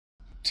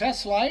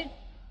test light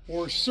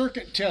or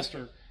circuit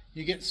tester.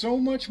 You get so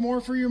much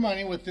more for your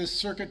money with this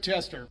circuit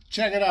tester.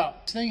 Check it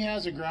out. This thing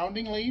has a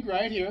grounding lead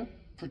right here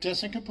for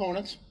testing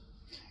components.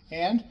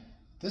 And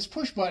this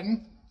push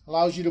button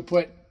allows you to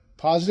put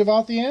positive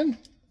out the end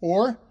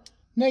or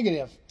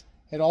negative.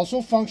 It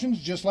also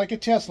functions just like a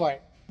test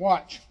light.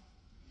 Watch.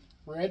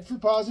 Red for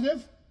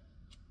positive,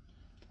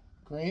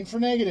 green for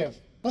negative.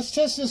 Let's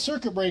test this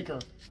circuit breaker.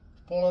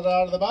 Pull it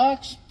out of the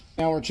box.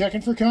 Now we're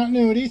checking for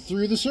continuity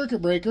through the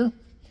circuit breaker.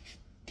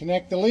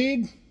 Connect the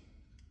lead.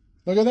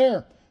 Look at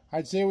there.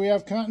 I'd say we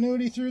have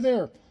continuity through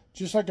there.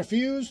 Just like a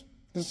fuse,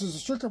 this is a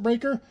circuit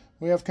breaker.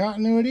 We have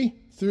continuity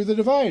through the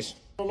device.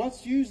 So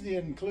let's use the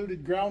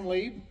included ground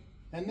lead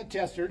and the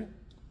tester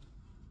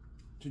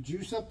to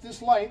juice up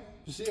this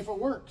light to see if it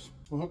works.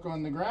 We'll hook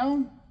on the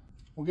ground.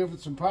 We'll give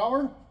it some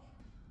power.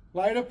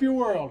 Light up your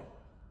world.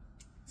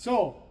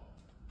 So,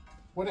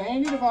 what a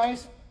handy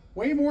device.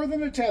 Way more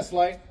than a test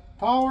light.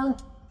 Power,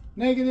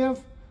 negative,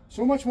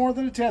 so much more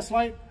than a test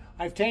light.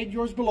 I've tagged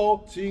yours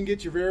below so you can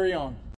get your very own.